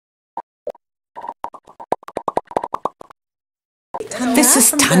This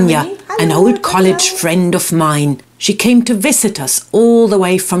is Tanja, an old college friend of mine. She came to visit us all the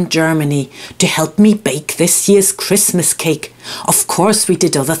way from Germany to help me bake this year's Christmas cake. Of course, we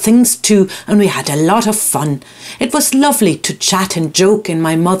did other things too, and we had a lot of fun. It was lovely to chat and joke in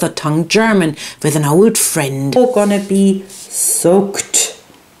my mother tongue German with an old friend. We're gonna be soaked.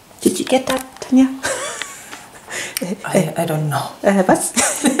 Did you get that, Tanja? I don't know. Was?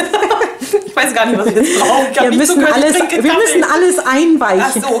 Ich weiß gar nicht, was ich jetzt brauche. Wir müssen alles einweichen.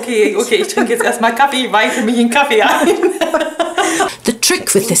 Ach so, okay, ich trinke jetzt erstmal Kaffee, weiche mich in Kaffee ein. The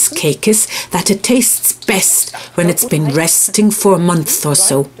trick with this cake is that it tastes best when it's been resting for a month or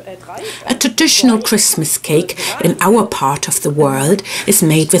so. A traditional Christmas cake in our part of the world is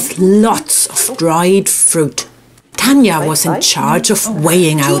made with lots of dried fruit. Tanja was in charge of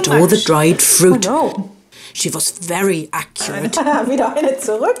weighing out all the dried fruit. She was very accurate. Wieder eine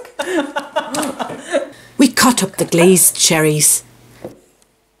zurück. We cut up the glazed cherries.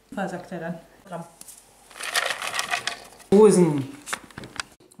 Was sagt er dann?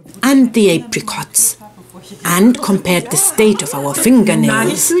 And the apricots. And compared the state of our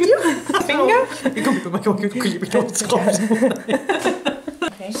fingernails. Finger? Okay.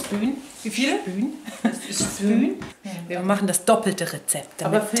 Spoon. Wie viele? Spoon. Das ist Spoon. Wir machen das doppelte Rezept,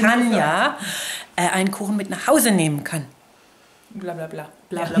 damit Tanja einen Kuchen mit nach Hause nehmen kann. Bla bla bla.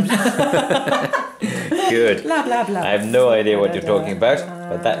 Bla bla bla. Good. Bla bla bla. I have no idea what you're talking about,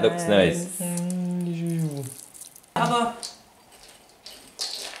 but that looks nice. Aber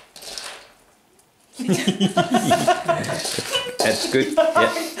That's good.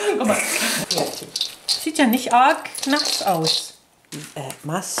 Yeah. guck mal. Sieht ja nicht arg nass aus.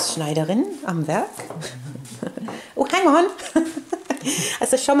 Maßschneiderin am Werk. Oh, hang on.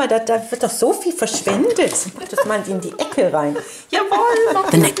 Also schau mal, da wird doch so viel verschwendet. Mach das mal in die Ecke rein.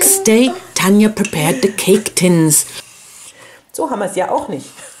 Jawohl. The next day, Tanja prepared the cake tins. So haben wir es ja auch nicht.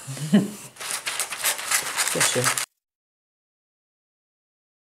 Sehr schön.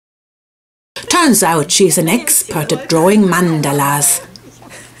 Turns out she's an expert at drawing mandalas.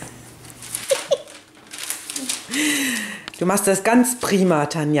 Du machst das ganz prima,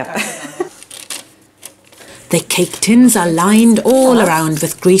 Tanja. The cake tins are lined all around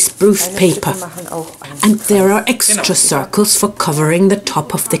with grease-proof paper. And there are extra circles for covering the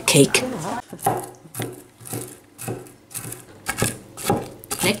top of the cake.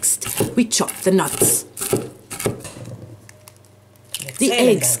 Next, we chop the nuts. The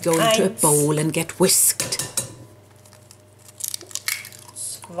eggs go into a bowl and get whisked.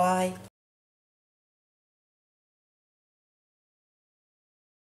 2.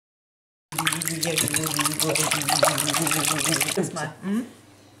 Das mal.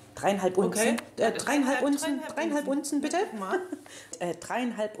 3,5 Unzen. Okay. 3,5 Unzen bitte.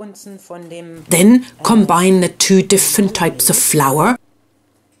 3,5 Unzen von dem Then combine the two different types of flour,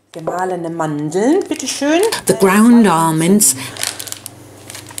 gemahlene Mandeln, bitteschön. the ground almonds,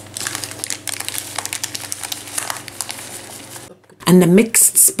 and the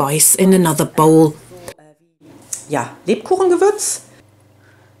mixed spice in another bowl. Ja, Lebkuchengewürz.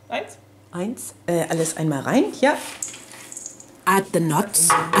 1. Alles einmal rein, ja. Add the nuts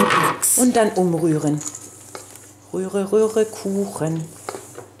and mix. Und dann umrühren. Rühre, Kuchen.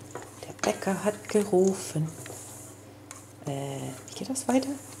 Der Bäcker hat gerufen. Wie geht das weiter?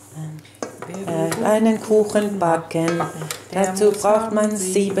 Einen Kuchen backen. Dazu braucht man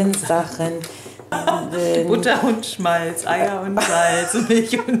 7 Sachen. Butter und Schmalz, Eier und Salz,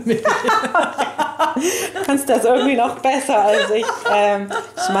 Milch und Milch. Du kannst das irgendwie noch besser als ich.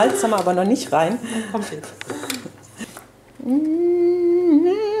 Schmalz haben wir aber noch nicht rein. Kommt jetzt.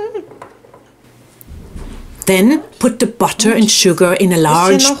 Then put the butter and sugar in a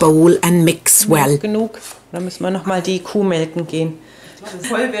large bowl and mix well. Genug. Dann müssen wir nochmal die Kuh melken gehen.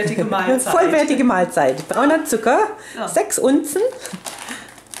 Vollwertige Mahlzeit. Vollwertige Mahlzeit. 300 Zucker, 6 Unzen.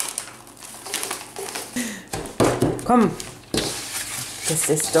 Komm, das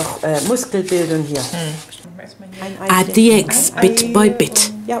ist doch Muskelbildung hier. Add the eggs bit by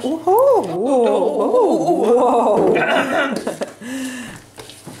bit. Ja, Und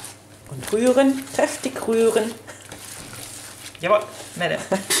rühren, kräftig rühren. Jawohl, Melle.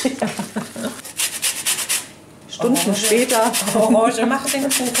 Stunden später. Orange macht den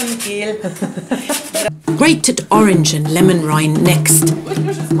Kuchen gel. Grated orange and lemon rind next.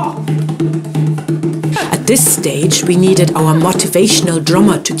 At this stage, we needed our motivational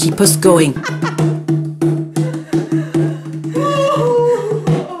drummer to keep us going.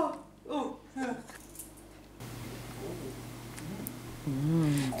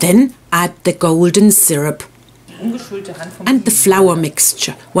 Then add the golden syrup and the flour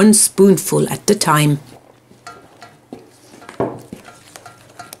mixture, 1 spoonful at a time.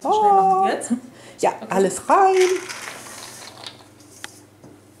 Ja, alles rein.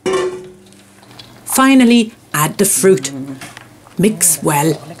 Finally, add the fruit. Mix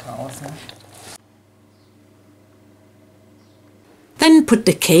well. Then put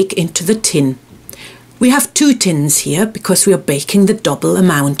the cake into the tin. We have 2 tins here because we are baking the double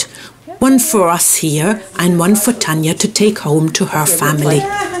amount. One for us here and one for Tanja to take home to her family.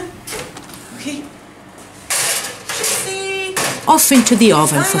 Off into the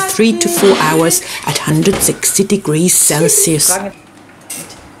oven for 3 to 4 hours at 160 degrees Celsius.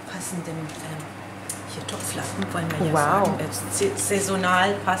 Wow,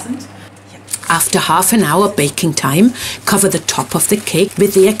 saisonal passend. After half an hour baking time, cover the top of the cake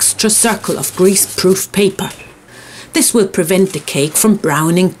with the extra circle of grease-proof paper. This will prevent the cake from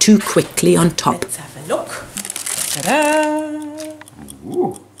browning too quickly on top. Let's have a look. Ta-da!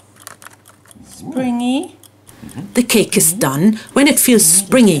 Springy. The cake is done when it feels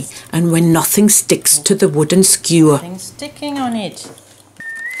springy and when nothing sticks to the wooden skewer. Nothing sticking on it.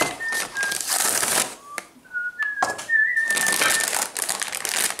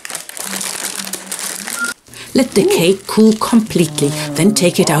 Let the cake cool completely, then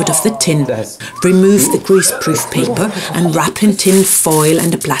take it out of the tin. Remove the greaseproof paper and wrap in tin foil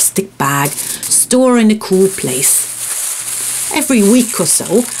and a plastic bag. Store in a cool place. Every week or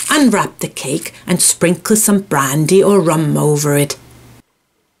so, unwrap the cake and sprinkle some brandy or rum over it.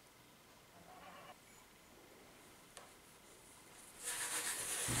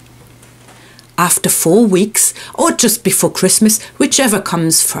 After 4 weeks, or just before Christmas, whichever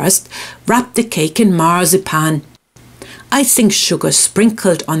comes first, wrap the cake in marzipan. Icing sugar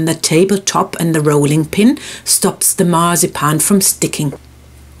sprinkled on the tabletop and the rolling pin stops the marzipan from sticking.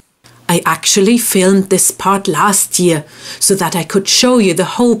 I actually filmed this part last year so that I could show you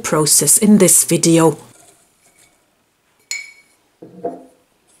the whole process in this video.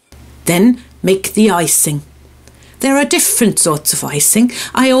 Then make the icing. There are different sorts of icing.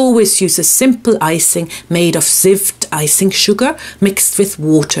 I always use a simple icing made of sieved icing sugar mixed with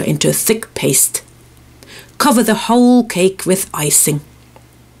water into a thick paste. Cover the whole cake with icing.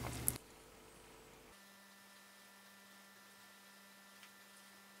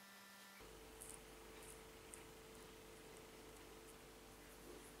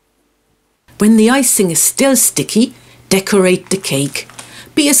 When the icing is still sticky, decorate the cake.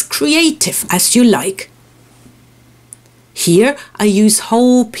 Be as creative as you like. Here I use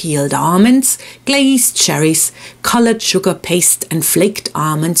whole peeled almonds, glazed cherries, coloured sugar paste and flaked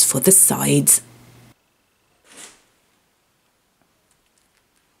almonds for the sides.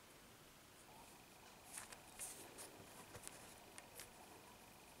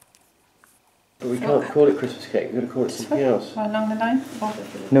 But we can't call it Christmas cake, we've got to call it something else. Along the line?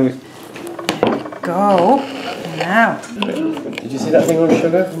 No, Go. Now. did you see that thing on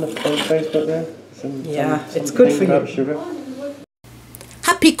sugar on Facebook there? Yeah, it's good for you. Sugar.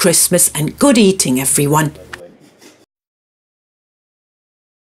 Happy Christmas and good eating, everyone.